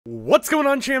What's going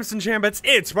on, champs and chambettes?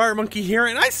 It's Fire Monkey here,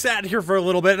 and I sat here for a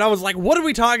little bit and I was like, what do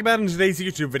we talk about in today's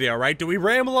YouTube video, right? Do we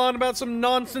ramble on about some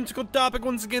nonsensical topic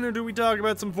once again, or do we talk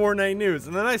about some Fortnite news?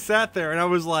 And then I sat there and I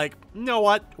was like, you know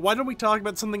what? Why don't we talk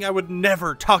about something I would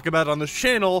never talk about on this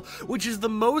channel, which is the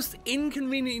most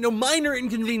inconvenient, minor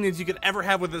inconvenience you could ever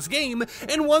have with this game,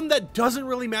 and one that doesn't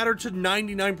really matter to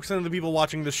 99% of the people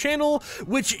watching this channel,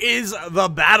 which is the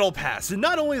Battle Pass. And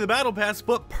not only the Battle Pass,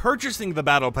 but purchasing the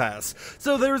Battle Pass.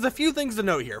 So there's a few things to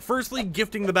note here. Firstly,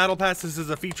 gifting the Battle Pass. This is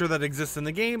a feature that exists in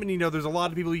the game, and there's a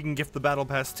lot of people you can gift the Battle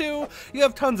Pass to. You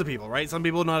have tons of people, right? Some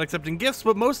people not accepting gifts,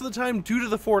 but most of the time, due to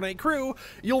the Fortnite crew,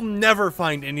 you'll never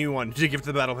find anyone to gift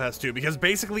the Battle Pass to, because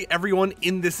basically everyone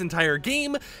in this entire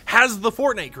game has the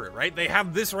Fortnite crew, right? They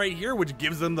have this right here, which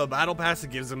gives them the Battle Pass,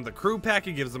 it gives them the crew pack,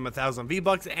 it gives them 1,000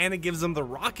 V-Bucks, and it gives them the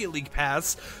Rocket League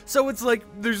pass. So it's like,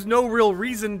 there's no real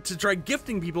reason to try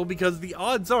gifting people, because the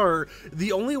odds are,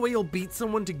 the only way you'll beat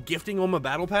someone to gifting them a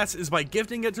Battle Pass is by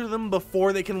gifting it to them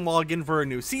before they can log in for a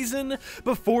new season,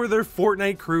 before their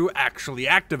Fortnite crew actually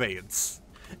activates.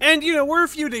 And, we're a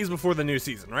few days before the new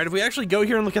season, right? If we actually go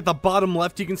here and look at the bottom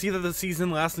left, you can see that the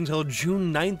season lasts until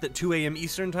June 9th at 2 AM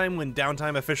Eastern Time, when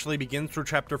downtime officially begins for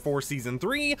Chapter 4 Season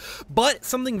 3. But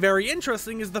something very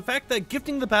interesting is the fact that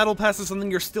gifting the Battle Pass is something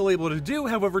you're still able to do.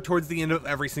 However, towards the end of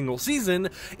every single season,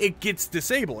 it gets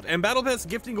disabled. And Battle Pass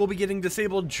gifting will be getting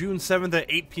disabled June 7th at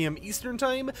 8 PM Eastern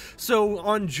Time. So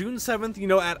on June 7th,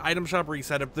 at Item Shop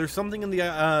Reset, if there's something in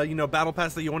the, Battle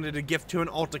Pass that you wanted to gift to an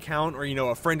alt account, or,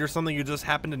 a friend or something you just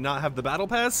happen to not have the Battle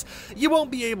Pass, you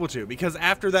won't be able to, because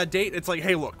after that date, it's like,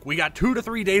 hey, look, we got 2 to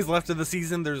 3 days left of the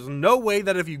season. There's no way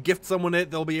that if you gift someone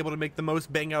it, they'll be able to make the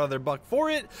most bang out of their buck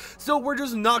for it, so we're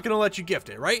just not going to let you gift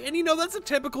it, right? And that's a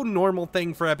typical normal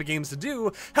thing for Epic Games to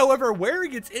do. However, where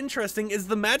it gets interesting is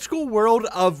the magical world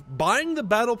of buying the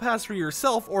Battle Pass for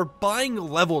yourself, or buying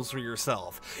levels for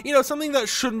yourself. Something that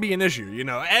shouldn't be an issue.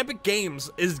 Epic Games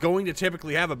is going to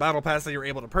typically have a Battle Pass that you're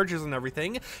able to purchase and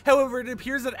everything. However, it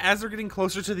appears that as they're getting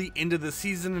closer to the end of the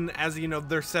season, and as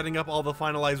they're setting up all the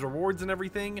finalized rewards and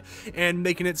everything, and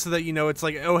making it so that it's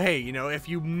like, oh hey, if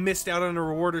you missed out on a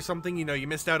reward or something, you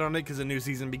missed out on it because a new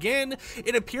season began,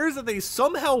 it appears that they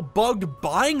somehow bugged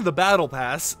buying the Battle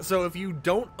Pass. So if you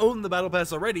don't own the Battle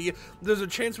Pass already, there's a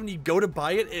chance when you go to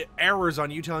buy it, it errors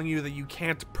on you, telling you that you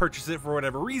can't purchase it for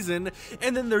whatever reason.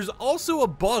 And then there's also a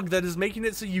bug that is making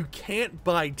it so you can't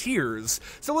buy tiers.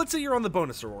 So let's say you're on the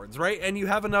bonus rewards, right, and you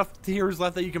have enough tiers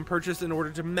left that you can purchase in order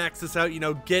to max this out,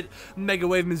 get Mega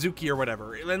Wave Mizuki or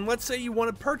whatever. And let's say you want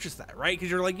to purchase that, right?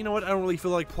 Because you're like, you know what, I don't really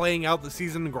feel like playing out the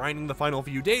season and grinding the final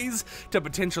few days to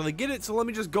potentially get it, so let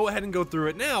me just go ahead and go through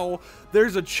it now.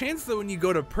 There's a chance that when you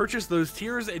go to purchase those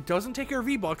tiers, it doesn't take your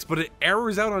V-Bucks, but it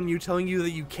errors out on you, telling you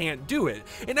that you can't do it.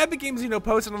 And Epic Games,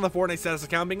 posted on the Fortnite status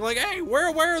account being like, hey, we're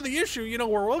aware of the issue,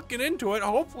 we're looking into it,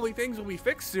 hopefully things will be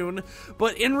fixed soon.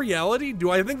 But in reality,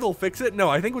 do I think they'll fix it? No,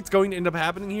 I think what's going to end up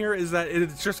happening here is that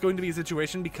it's just going to be a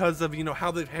situation because of,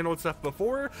 how they've handled stuff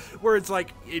before, where it's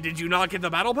like, did you not get the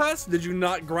Battle Pass? Did you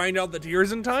not grind out the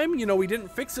tiers in time? We didn't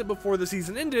fix it before the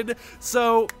season ended,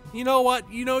 so you know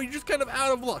what, you're just kind of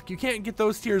out of luck. You can't get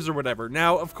those tiers or whatever.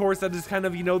 Now, of course, that is kind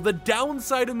of, the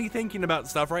downside of me thinking about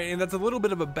stuff, right? And that's a little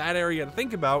bit of a bad area to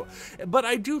think about, but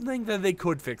I do think that they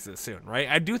could fix this soon, right?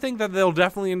 I do think that they'll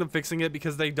definitely end up fixing it,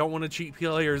 because they don't want to cheat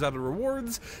players out of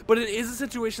rewards, but it is a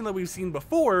situation that we've seen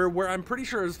before, where I'm pretty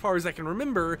sure, as far as I can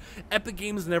remember, Epic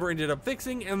Games never ended up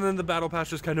fixing, and then the Battle Pass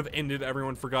just kind of ended,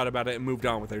 everyone forgot about it and moved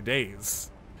on with their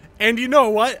days. And you know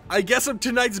what? I guess I'm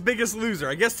tonight's biggest loser.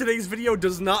 I guess today's video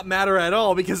does not matter at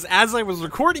all, because as I was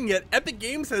recording it, Epic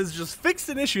Games has just fixed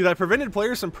an issue that prevented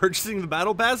players from purchasing the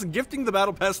Battle Pass, gifting the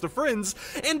Battle Pass to friends,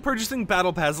 and purchasing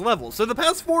Battle Pass levels. So the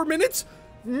past 4 minutes,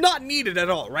 not needed at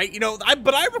all, right?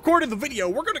 But I recorded the video.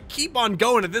 We're gonna keep on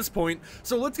going at this point,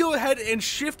 so let's go ahead and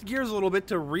shift gears a little bit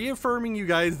to reaffirming you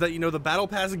guys that the Battle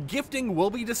Pass gifting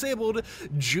will be disabled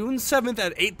June 7th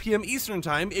at 8 PM Eastern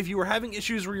Time. If you are having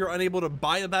issues where you're unable to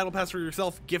buy a Battle Pass for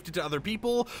yourself, gift it to other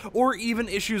people, or even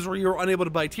issues where you're unable to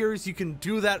buy tiers, you can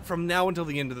do that from now until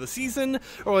the end of the season,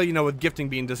 or with gifting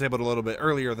being disabled a little bit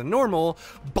earlier than normal.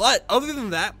 But other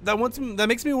than that, that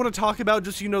makes me want to talk about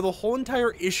just the whole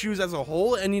entire issues as a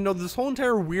whole, and this whole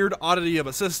entire weird oddity of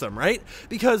a system, right?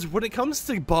 Because when it comes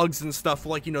to bugs and stuff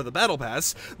like the Battle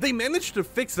Pass, they managed to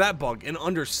fix that bug in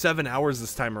under 7 hours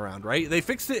this time around, right? They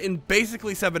fixed it in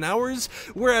basically 7 hours,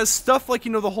 whereas stuff like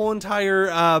the whole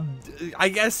entire I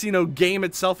guess game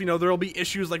itself, there'll be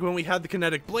issues like when we had the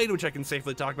kinetic blade, which I can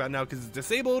safely talk about now because it's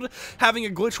disabled, having a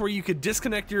glitch where you could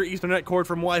disconnect your Ethernet cord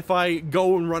from Wi-Fi,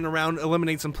 go and run around,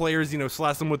 eliminate some players,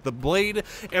 slash them with the blade,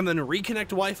 and then reconnect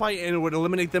Wi-Fi, and it would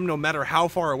eliminate them no matter how how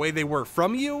far away they were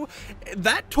from you,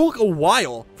 that took a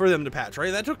while for them to patch,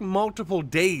 right? That took multiple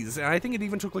days, and I think it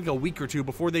even took like a week or two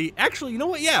before they actually, you know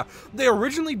what, yeah, they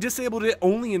originally disabled it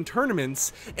only in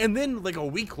tournaments, and then like a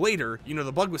week later, you know,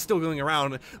 the bug was still going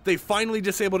around, they finally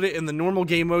disabled it in the normal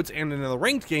game modes and in the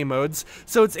ranked game modes.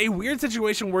 So it's a weird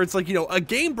situation where it's like, you know, a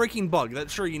game-breaking bug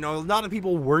that, sure, you know, a lot of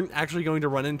people weren't actually going to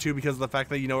run into because of the fact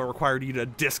that, you know, it required you to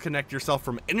disconnect yourself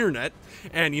from internet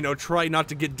and, you know, try not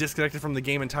to get disconnected from the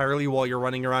game entirely while you're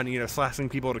running around, you know, slashing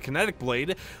people with a kinetic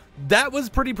blade. That was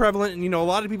pretty prevalent, and, you know, a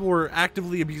lot of people were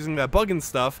actively abusing that bug and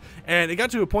stuff, and it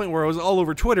got to a point where it was all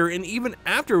over Twitter, and even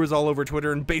after it was all over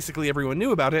Twitter and basically everyone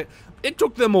knew about it, it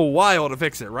took them a while to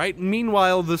fix it, right?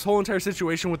 Meanwhile, this whole entire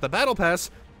situation with the Battle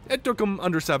Pass, it took them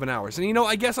under 7 hours. And, you know,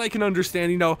 I guess I can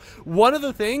understand, you know, one of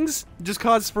the things just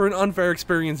causes for an unfair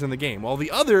experience in the game, while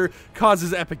the other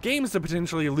causes Epic Games to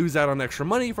potentially lose out on extra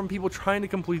money from people trying to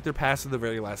complete their pass at the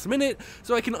very last minute.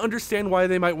 So I can understand why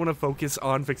they might want to focus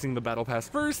on fixing the Battle Pass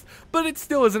first, but it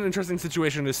still is an interesting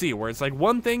situation to see, where it's like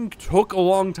one thing took a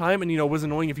long time and, you know, was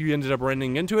annoying if you ended up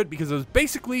running into it because it was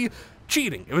basically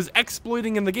cheating. It was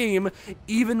exploiting in the game,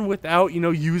 even without, you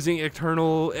know, using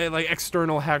external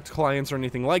hacked clients or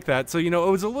anything like that. So, you know,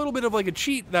 it was a little bit of like a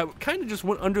cheat that kind of just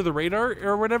went under the radar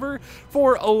or whatever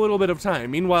for a little bit of time.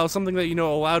 Meanwhile, something that, you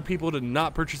know, allowed people to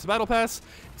not purchase the Battle Pass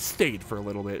stayed for a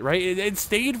little bit, right? It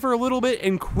stayed for a little bit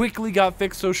and quickly got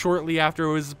fixed so shortly after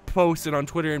it was posted on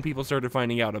Twitter and people started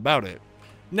finding out about it.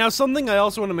 Now, something I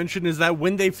also want to mention is that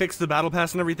when they fixed the Battle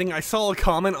Pass and everything, I saw a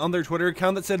comment on their Twitter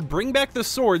account that said, "Bring back the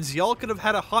swords, y'all could have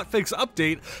had a hotfix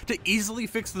update to easily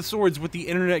fix the swords with the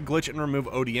internet glitch and remove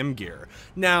ODM gear."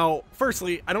 Now,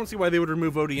 firstly, I don't see why they would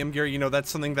remove ODM gear, you know, that's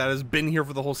something that has been here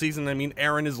for the whole season. I mean,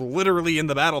 Aaron is literally in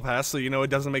the Battle Pass, so, you know, it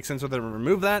doesn't make sense for them to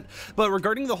remove that. But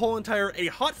regarding the whole entire, a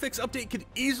hotfix update could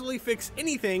easily fix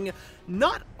anything,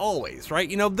 not always, right?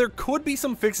 You know, there could be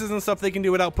some fixes and stuff they can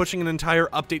do without pushing an entire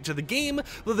update to the game,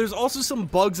 but there's also some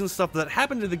bugs and stuff that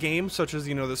happen to the game, such as,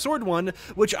 you know, the sword one,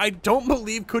 which I don't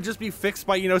believe could just be fixed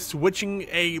by, you know, switching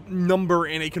a number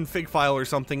in a config file or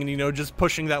something and, you know, just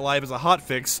pushing that live as a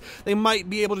hotfix. They might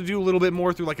be able to do a little bit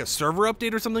more through like a server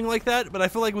update or something like that, but I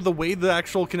feel like with the way the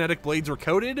actual kinetic blades were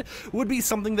coded would be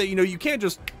something that, you know, you can't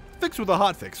just fix with a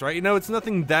hotfix, right? You know, it's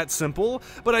nothing that simple,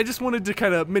 but I just wanted to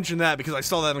kind of mention that because I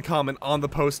saw that in a comment on the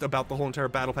post about the whole entire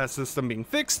Battle Pass system being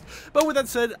fixed. But with that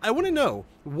said, I want to know,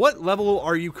 what level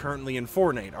are you currently in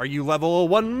Fortnite? Are you level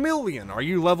 1 million? Are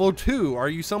you level 2? Are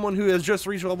you someone who has just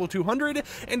reached level 200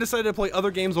 and decided to play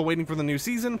other games while waiting for the new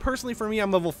season? Personally, for me,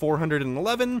 I'm level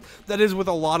 411. That is with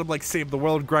a lot of like save the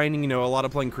world grinding, you know, a lot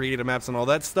of playing creative maps and all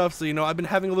that stuff. So, you know, I've been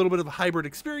having a little bit of a hybrid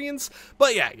experience,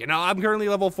 but yeah, you know, I'm currently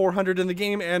level 400 in the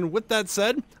game, and with that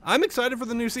said, I'm excited for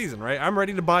the new season, right? I'm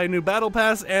ready to buy a new Battle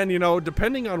Pass, and, you know,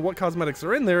 depending on what cosmetics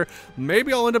are in there,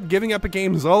 maybe I'll end up giving Epic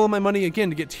Games all of my money again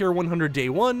to get tier 100 day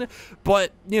one,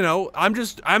 but, you know,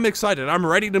 I'm excited. I'm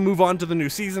ready to move on to the new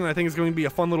season. I think it's going to be a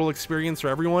fun little experience for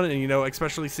everyone, and, you know,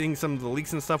 especially seeing some of the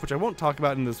leaks and stuff, which I won't talk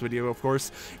about in this video, of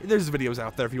course. There's videos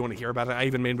out there if you want to hear about it. I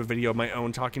even made a video of my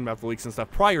own talking about the leaks and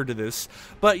stuff prior to this,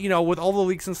 but, you know, with all the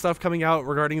leaks and stuff coming out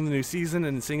regarding the new season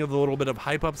and seeing the little bit of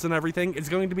hype ups and everything, it's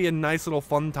going to be a nice little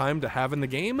fun time to have in the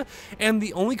game. And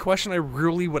the only question I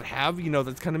really would have, you know,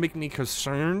 that's kind of making me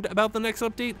concerned about the next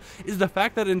update is the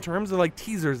fact that in terms of like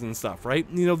teasers and stuff, right?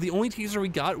 You know, the only teaser we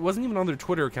got wasn't even on their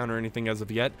Twitter account or anything as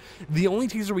of yet. The only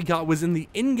teaser we got was in the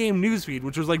in-game newsfeed,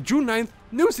 which was like June 9th,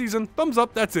 new season, thumbs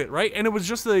up, that's it, right? And it was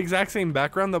just the exact same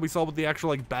background that we saw with the actual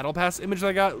like Battle Pass image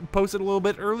that got posted a little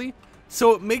bit early.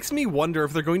 So it makes me wonder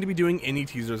if they're going to be doing any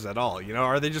teasers at all. You know,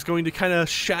 are they just going to kind of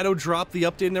shadow drop the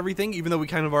update and everything, even though we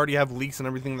kind of already have leaks and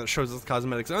everything that shows us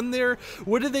cosmetics on there?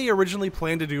 What did they originally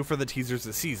plan to do for the teasers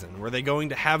this season? Were they going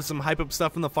to have some hype up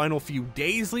stuff in the final few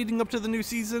days leading up to the new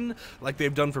season, like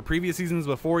they've done for previous seasons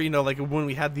before? You know, like when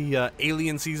we had the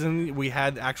Alien season, we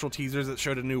had actual teasers that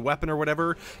showed a new weapon or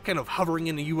whatever, kind of hovering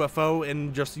in a UFO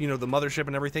and just, you know, the mothership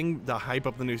and everything, to hype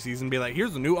up the new season, be like,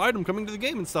 here's a new item coming to the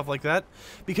game and stuff like that,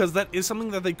 because that is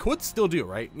something that they could still do,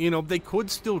 right? You know, they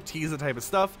could still tease the type of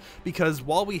stuff, because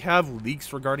while we have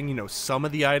leaks regarding, you know, some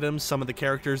of the items, some of the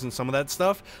characters, and some of that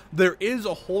stuff, there is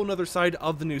a whole nother side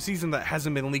of the new season that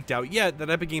hasn't been leaked out yet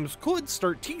that Epic Games could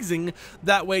start teasing.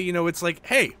 That way, you know, it's like,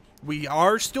 hey, we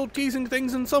are still teasing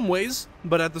things in some ways,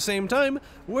 but at the same time,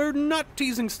 we're not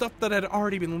teasing stuff that had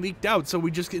already been leaked out, so we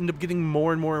just end up getting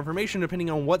more and more information depending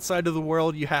on what side of the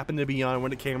world you happen to be on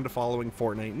when it came to following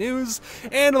Fortnite news.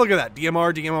 And look at that,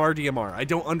 DMR, DMR, DMR. I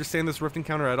don't understand this rift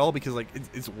encounter at all, because like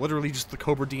it's literally just the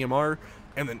Cobra DMR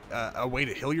and then a way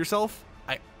to heal yourself.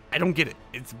 I don't get it.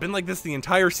 It's been like this the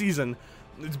entire season.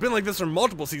 It's been like this for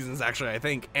multiple seasons, actually, I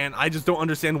think, and I just don't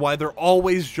understand why they're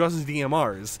always just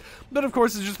DMRs. But of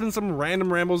course, it's just been some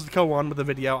random rambles to go on with the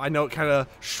video. I know it kind of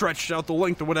stretched out the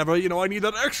length or whatever, you know, I need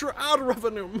that extra ad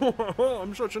revenue.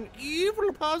 I'm such an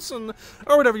evil person,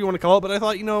 or whatever you want to call it, but I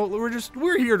thought, you know,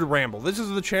 we're here to ramble. This is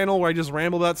the channel where I just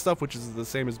ramble about stuff, which is the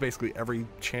same as basically every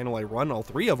channel I run, all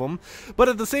 3 of them. But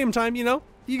at the same time, you know,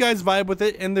 you guys vibe with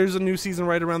it, and there's a new season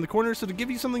right around the corner, so to give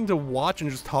you something to watch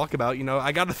and just talk about, you know,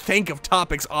 I gotta think of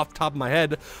topics off the top of my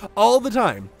head all the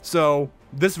time. So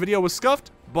this video was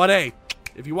scuffed, but hey,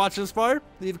 if you watch this far,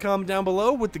 leave a comment down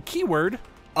below with the keyword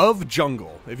of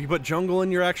jungle. If you put jungle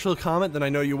in your actual comment, then I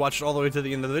know you watched all the way to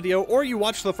the end of the video, or you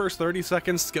watched the first 30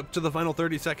 seconds, skip to the final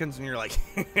 30 seconds, and you're like,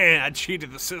 I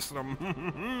cheated the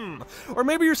system. Or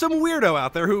maybe you're some weirdo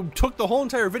out there who took the whole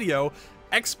entire video,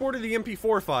 exported the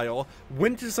MP4 file,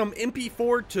 went to some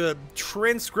MP4 to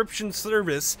transcription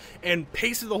service, and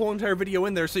pasted the whole entire video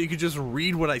in there so you could just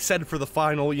read what I said for the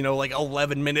final, you know, like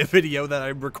 11-minute video that I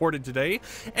recorded today.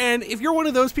 And if you're one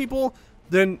of those people,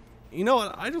 then, you know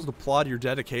what, I just applaud your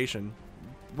dedication.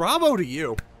 Bravo to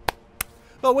you.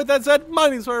 But with that said, my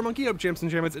name is Fire Monkey. I hope champs and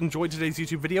champions enjoyed today's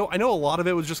YouTube video. I know a lot of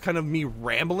it was just kind of me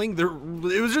rambling.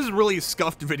 It was just really a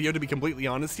scuffed video, to be completely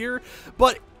honest here.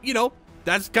 But, you know,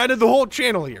 that's kind of the whole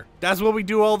channel here. That's what we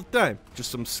do all the time.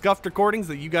 Just some scuffed recordings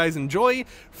that you guys enjoy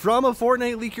from a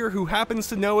Fortnite leaker who happens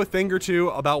to know a thing or two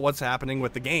about what's happening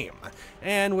with the game.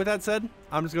 And with that said,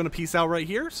 I'm just going to peace out right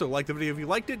here. So like the video if you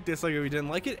liked it, dislike it if you didn't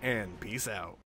like it, and peace out.